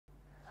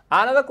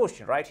Another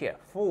question right here,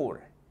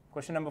 4.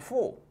 Question number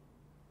 4.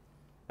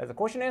 And the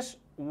question is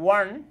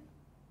 1,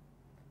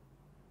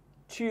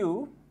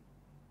 2,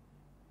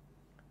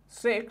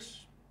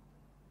 6,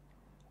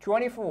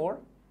 24,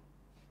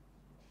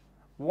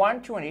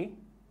 120,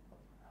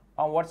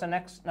 and what's the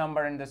next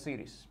number in the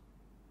series?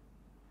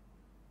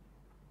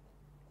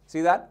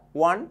 See that?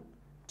 1,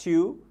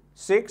 2,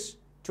 6,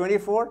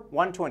 24,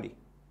 120.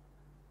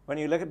 When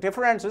you look at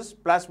differences,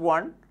 plus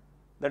 1,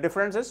 the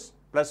difference is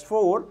plus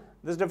 4.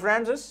 This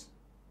difference is,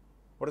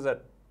 what is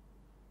that?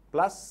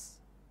 Plus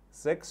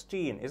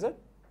 16, is it?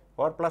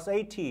 Or plus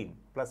 18?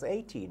 Plus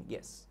 18,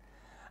 yes.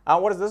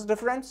 What is this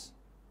difference?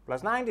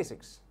 Plus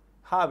 96.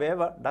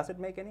 However, does it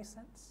make any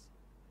sense?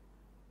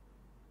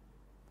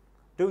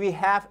 Do we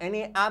have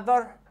any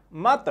other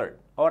method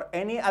or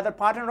any other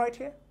pattern right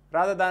here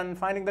rather than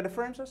finding the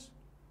differences?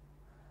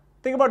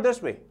 Think about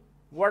this way.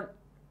 What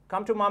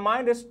comes to my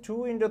mind is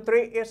 2 into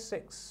 3 is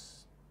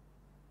 6.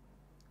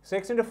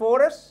 6 into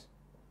 4 is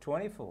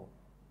 24.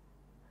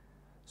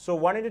 So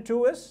 1 into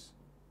 2 is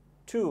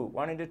 2.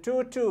 1 into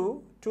 2,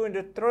 2. 2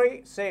 into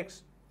 3,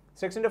 6.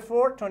 6 into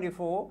 4,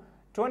 24.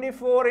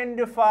 24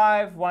 into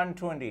 5,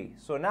 120.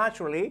 So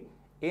naturally,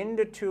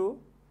 into 2,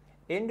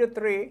 into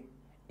 3,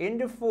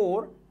 into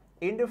 4,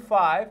 into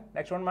 5.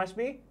 Next one must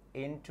be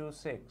into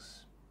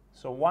 6.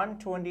 So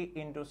 120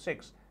 into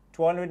 6.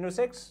 12 into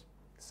 6,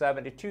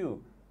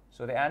 72.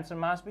 So the answer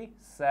must be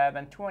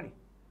 720.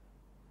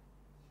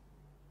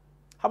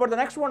 How about the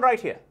next one right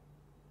here?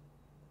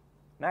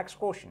 Next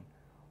question.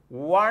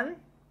 1,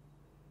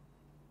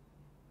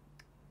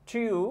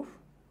 2,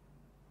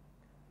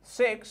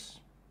 6,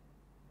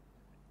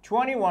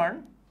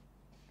 21,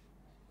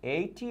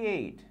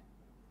 88.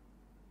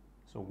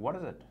 So what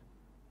is it?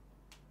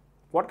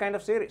 What kind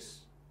of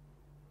series?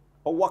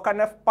 Or what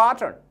kind of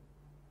pattern?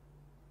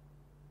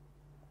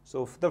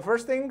 So the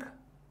first thing,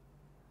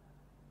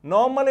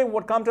 normally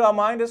what comes to our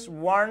mind is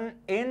 1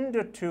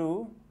 into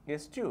 2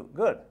 is 2.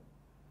 Good.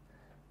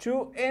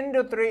 2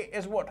 into 3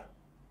 is what?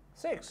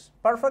 6.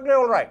 Perfectly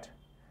all right.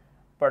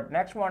 But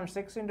next one,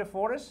 6 into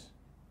 4 is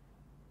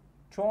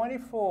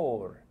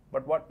 24.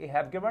 But what we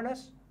have given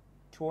is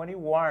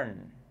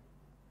 21.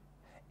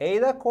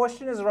 Either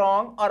question is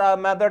wrong or our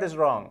method is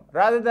wrong.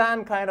 Rather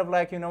than kind of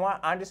like,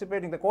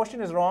 anticipating the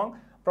question is wrong,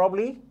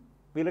 probably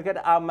we look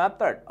at our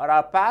method or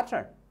our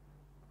pattern.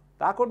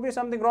 That could be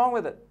something wrong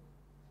with it.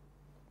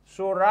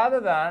 So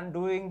rather than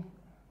doing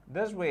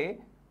this way,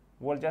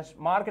 we'll just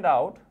mark it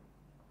out.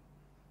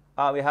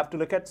 We have to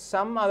look at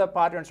some other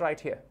patterns right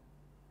here.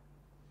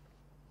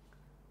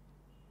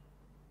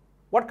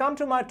 What comes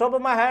to my top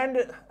of my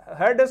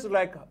head is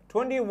like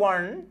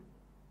 21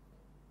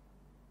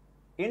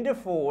 into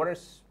 4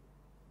 is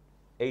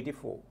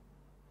 84.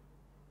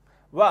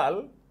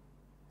 Well,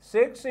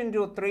 6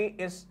 into 3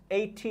 is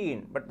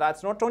 18, but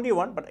that's not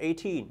 21, but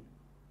 18.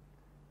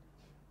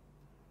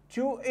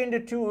 2 into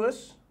 2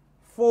 is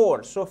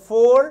 4. So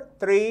 4,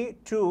 3,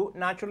 2.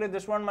 Naturally,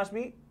 this one must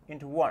be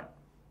into 1.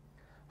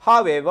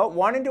 However,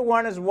 1 into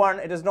 1 is 1.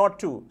 It is not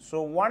 2.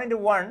 So 1 into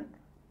 1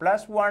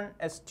 plus 1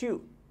 is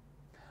 2.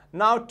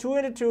 Now 2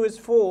 into 2 is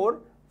 4.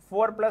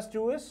 4 plus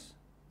 2 is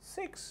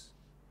 6.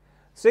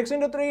 6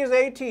 into 3 is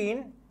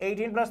 18.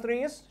 18 plus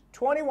 3 is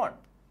 21.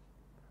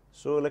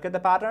 So look at the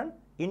pattern.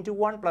 Into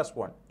 1 plus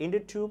 1. Into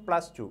 2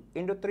 plus 2.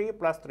 Into 3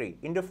 plus 3.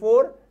 Into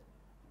 4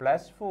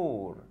 plus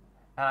 4.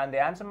 And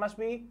the answer must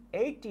be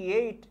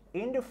 88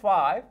 into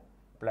 5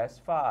 plus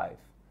 5.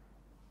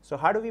 So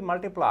how do we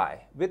multiply?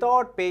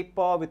 Without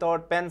paper,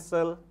 without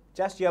pencil,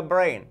 just your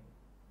brain.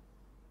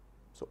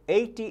 So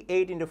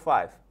 88 into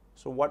 5.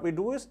 So what we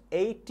do is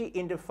 80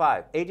 into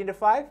 5. 80 into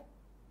 5,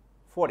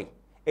 40.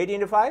 80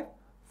 into 5,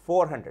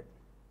 400.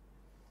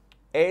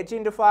 80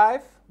 into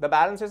 5, the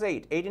balance is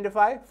 8. 8 into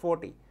 5,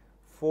 40.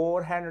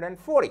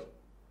 440.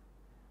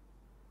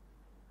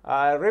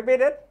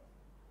 Repeat it.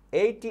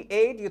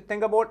 88, you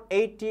think about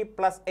 80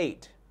 plus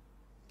 8.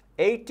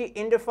 80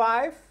 into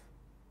 5,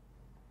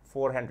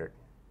 400.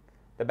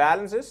 The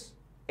balance is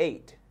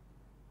 8.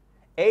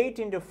 8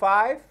 into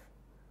 5,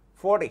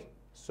 40.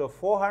 So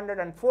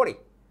 440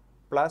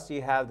 plus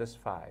you have this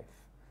 5.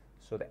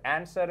 So the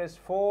answer is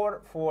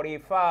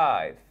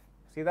 445.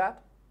 See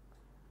that?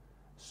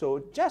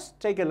 So just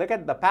take a look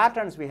at the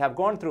patterns we have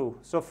gone through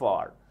so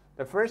far.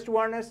 The first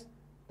one is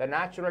the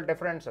natural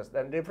differences.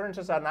 The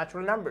differences are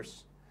natural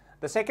numbers.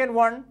 The second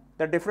one,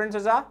 the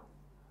differences are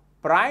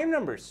prime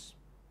numbers.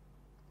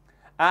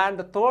 And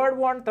the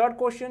third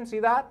question, see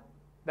that?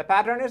 The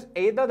pattern is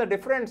either the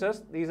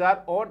differences, these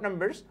are odd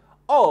numbers,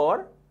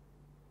 or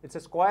it's a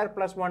square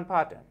plus 1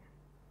 pattern.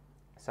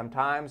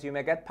 Sometimes you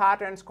may get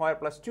pattern square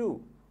plus 2.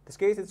 In this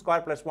case, it's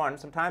square plus 1.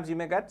 Sometimes you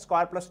may get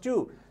square plus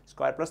 2,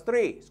 square plus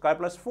 3, square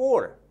plus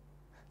 4.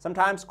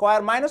 Sometimes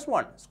square minus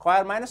 1,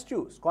 square minus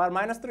 2, square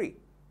minus 3.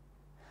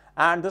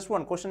 And this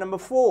one, question number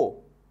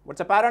 4. What's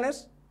the pattern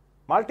is?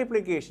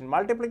 Multiplication.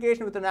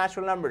 Multiplication with the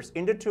natural numbers.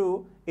 Into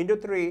 2, into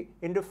 3,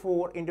 into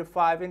 4, into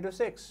 5, into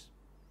 6.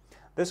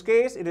 This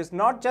case, it is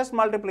not just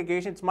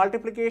multiplication, it's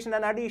multiplication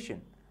and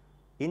addition.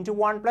 Into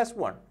 1 plus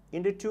 1,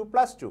 into 2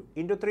 plus 2,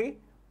 into 3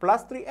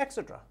 plus 3,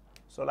 etc.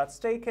 So let's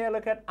take a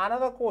look at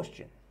another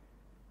question.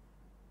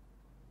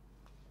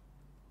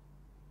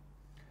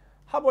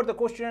 How about the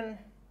question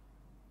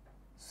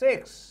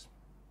 6,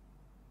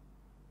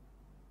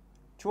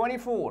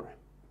 24,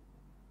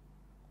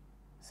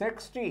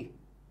 60,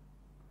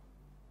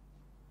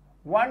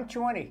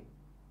 120.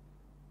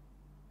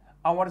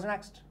 And what is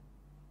next?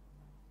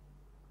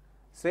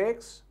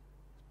 6,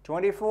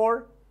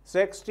 24,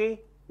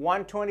 60,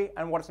 120,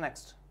 and what's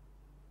next?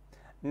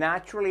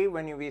 Naturally,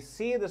 when we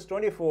see this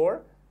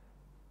 24,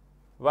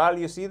 well,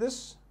 you see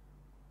this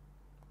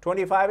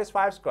 25 is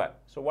 5 square.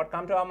 So what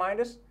comes to our mind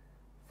is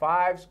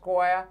 5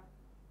 square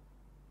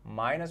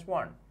minus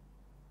 1.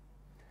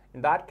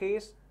 In that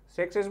case,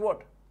 6 is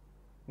what?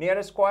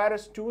 Nearest square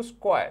is 2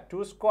 square.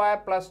 2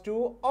 square plus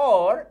 2,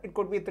 or it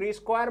could be 3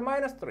 square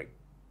minus 3.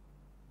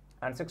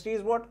 And 60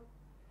 is what?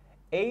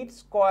 8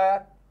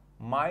 square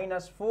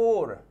minus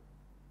 4.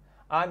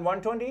 And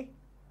 120?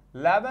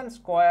 11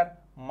 square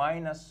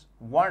minus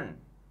 1.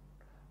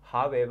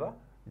 However,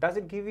 does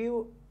it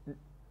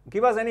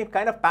give us any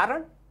kind of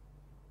pattern?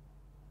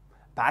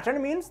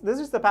 Pattern means this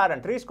is the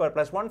pattern: 3 square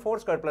plus 1, 4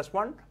 square plus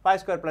 1, 5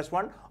 square plus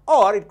 1,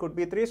 or it could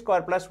be 3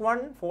 square plus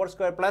 1, 4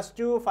 square plus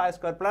 2, 5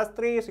 square plus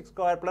 3, 6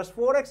 square plus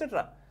 4,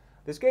 etc.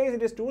 This case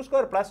it is 2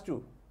 square plus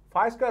 2,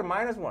 5 square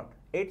minus 1,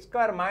 8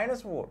 square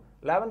minus 4,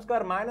 11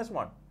 square minus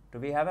 1. Do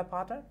we have a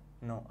pattern?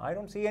 No, I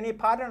don't see any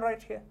pattern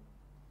right here.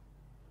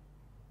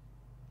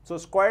 So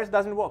squares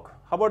doesn't work.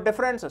 How about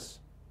differences?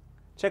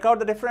 Check out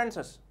the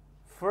differences.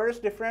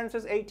 First difference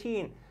is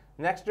 18.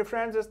 Next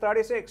difference is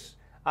 36.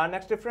 Our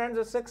next difference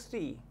is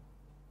 60.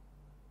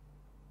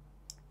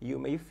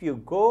 If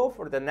you go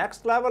for the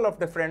next level of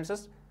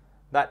differences,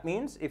 that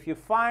means if you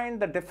find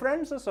the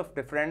differences of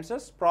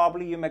differences,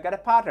 probably you may get a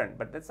pattern.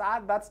 But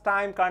that's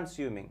time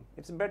consuming.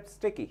 It's a bit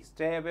sticky.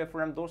 Stay away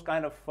from those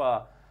kind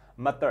of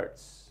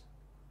methods.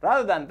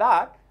 Rather than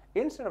that,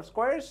 instead of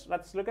squares,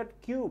 let's look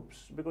at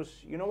cubes.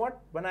 Because you know what?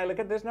 When I look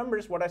at these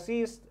numbers, what I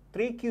see is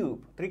 3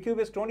 cube. 3 cube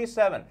is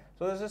 27.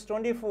 So this is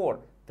 24.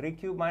 3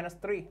 cube minus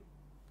 3.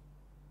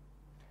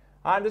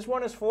 And this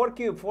one is 4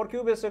 cube. 4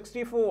 cube is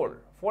 64.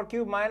 4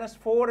 cube minus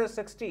 4 is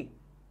 60.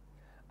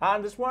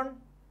 And this one,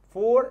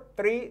 4,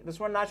 3.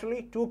 This one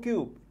naturally 2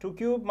 cube. 2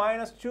 cube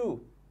minus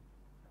 2.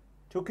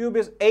 2 cube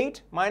is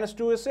 8. Minus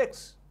 2 is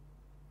 6.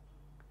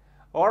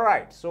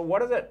 Alright, so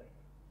what is it?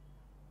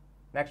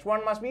 Next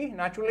one must be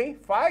naturally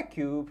 5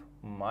 cube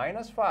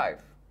minus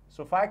 5.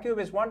 So 5 cube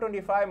is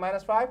 125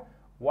 minus 5,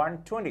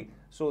 120.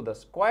 So the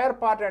square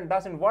pattern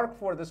doesn't work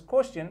for this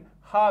question.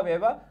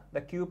 However,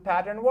 the cube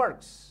pattern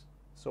works.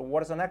 So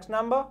what is the next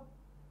number?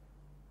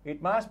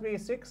 It must be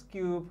 6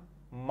 cube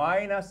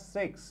minus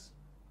 6.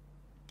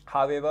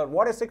 However,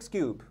 what is 6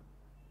 cube?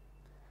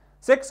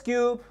 6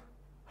 cube,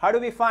 how do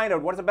we find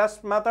out? What's the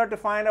best method to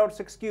find out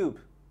 6 cube?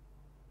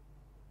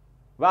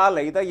 Well,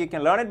 either you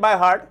can learn it by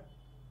heart.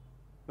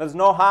 There's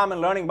no harm in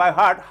learning by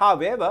heart.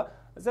 However,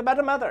 it's a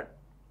better method.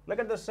 Look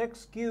at the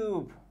 6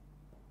 cube.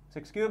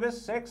 6 cube is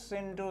 6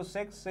 into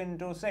 6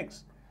 into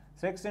 6.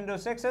 6 into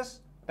 6 is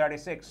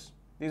 36.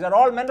 These are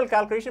all mental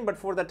calculation, but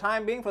for the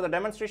time being, for the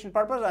demonstration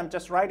purpose, I'm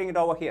just writing it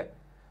over here.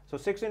 So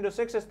 6 into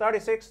 6 is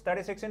 36.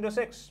 36 into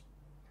 6.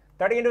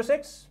 30 into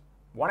 6,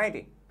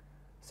 180.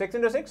 6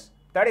 into 6,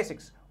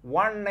 36.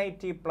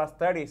 180 plus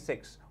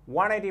 36.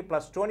 180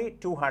 plus 20,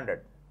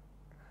 200.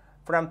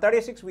 From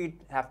 36, we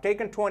have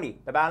taken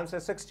 20. The balance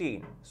is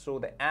 16. So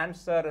the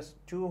answer is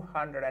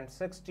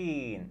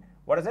 216.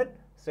 What is it?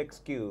 6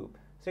 cube.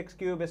 6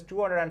 cube is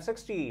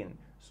 216.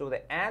 So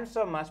the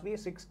answer must be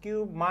 6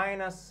 cube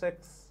minus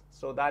 6.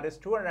 So that is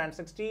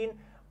 216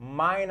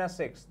 minus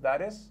 6.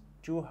 That is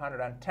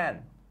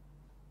 210.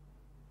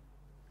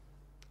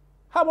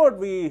 How about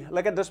we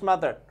look at this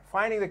method,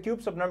 finding the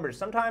cubes of numbers.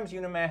 Sometimes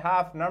you may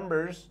have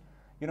numbers,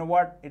 you know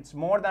what, it's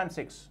more than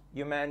 6.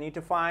 You may need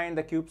to find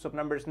the cubes of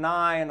numbers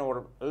 9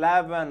 or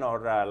 11 or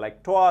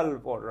like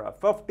 12 or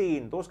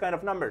 15, those kind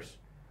of numbers.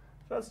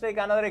 So let's take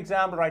another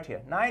example right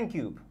here. 9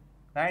 cube.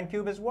 9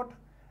 cube is what?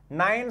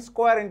 9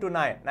 square into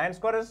 9. 9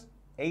 square is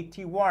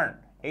 81.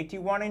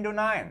 81 into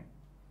 9.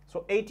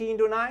 So 80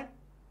 into 9.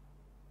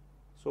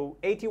 So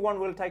 81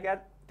 will take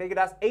it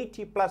as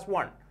 80 plus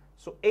 1.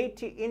 So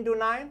 80 into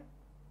 9,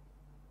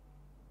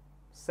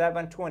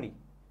 720.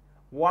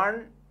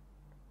 1,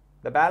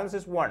 the balance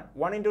is 1.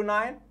 1 into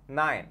 9,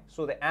 9.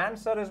 So the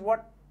answer is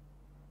what?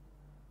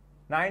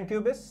 9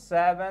 cube is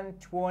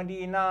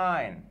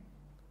 729.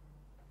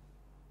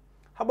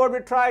 How about we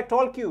try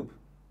 12 cube?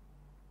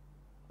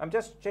 I'm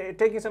just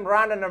taking some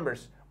random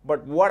numbers.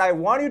 But what I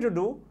want you to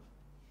do,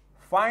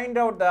 find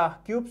out the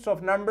cubes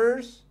of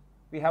numbers.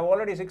 We have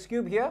already 6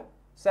 cube here.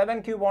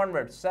 7 cube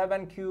onwards.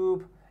 7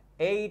 cube,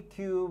 8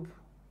 cube,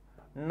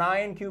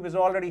 9 cube is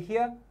already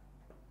here.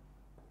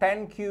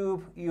 10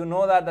 cube, you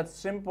know that's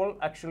simple.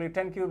 Actually,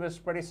 10 cube is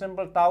pretty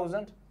simple,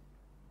 1000.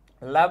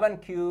 11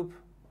 cube,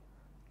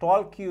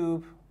 12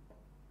 cube,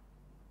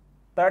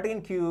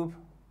 13 cube,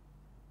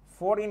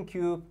 14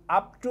 cube,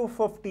 up to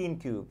 15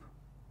 cube.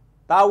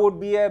 That would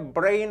be a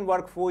brain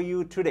work for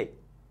you today.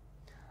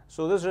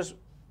 So this is,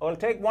 I'll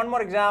take one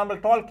more example,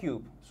 12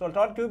 cube. So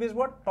 12 cube is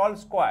what? 12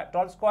 square.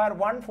 12 square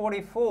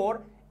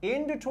 144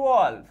 into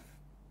 12.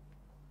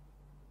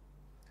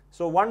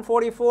 So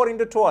 144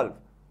 into 12.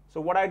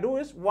 So what I do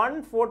is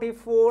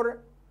 144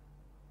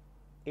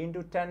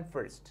 into 10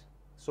 first.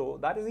 So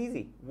that is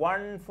easy.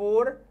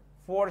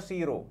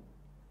 1440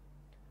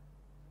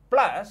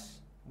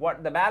 plus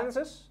what the balance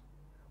is?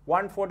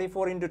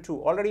 144 into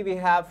 2. Already we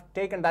have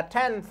taken that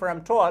 10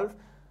 from 12.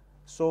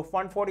 So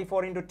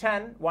 144 into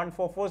 10,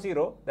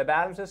 1440. The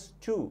balance is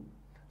 2.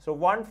 So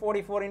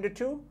 144 into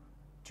 2,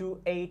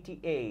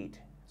 288.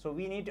 So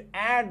we need to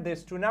add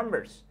these two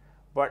numbers.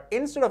 But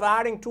instead of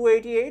adding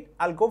 288,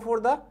 I'll go for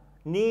the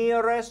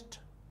nearest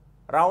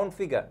round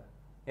figure.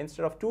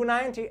 Instead of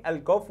 290, I'll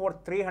go for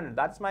 300.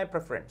 That's my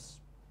preference.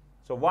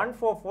 So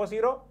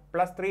 1440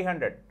 plus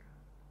 300.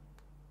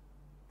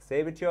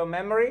 Save it to your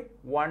memory,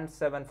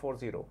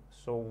 1740.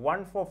 So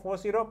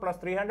 1440 plus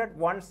 300,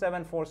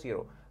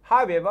 1740.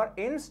 However,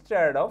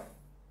 instead of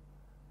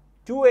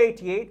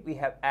 288, we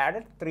have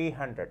added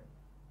 300.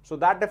 So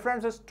that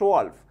difference is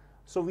 12.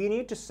 So we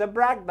need to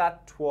subtract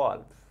that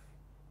 12.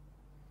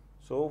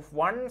 So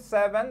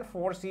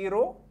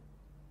 1740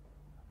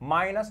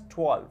 minus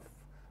 12.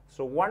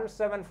 So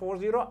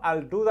 1740,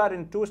 I'll do that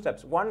in two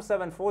steps.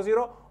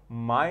 1740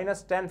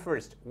 minus 10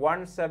 first,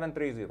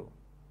 1730.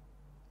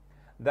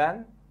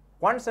 Then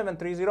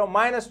 1730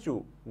 minus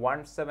 2,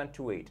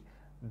 1728.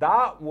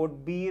 That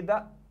would be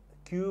the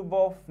cube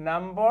of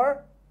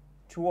number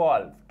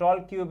 12.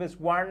 12 cube is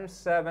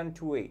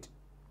 1728.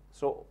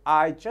 So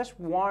I just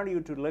want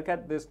you to look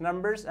at these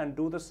numbers and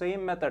do the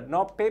same method.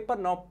 No paper,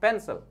 no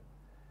pencil.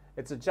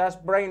 It's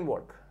just brain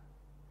work.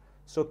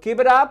 So keep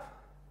it up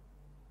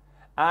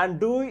and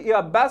do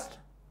your best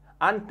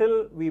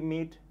until we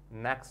meet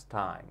next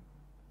time.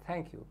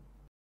 Thank you.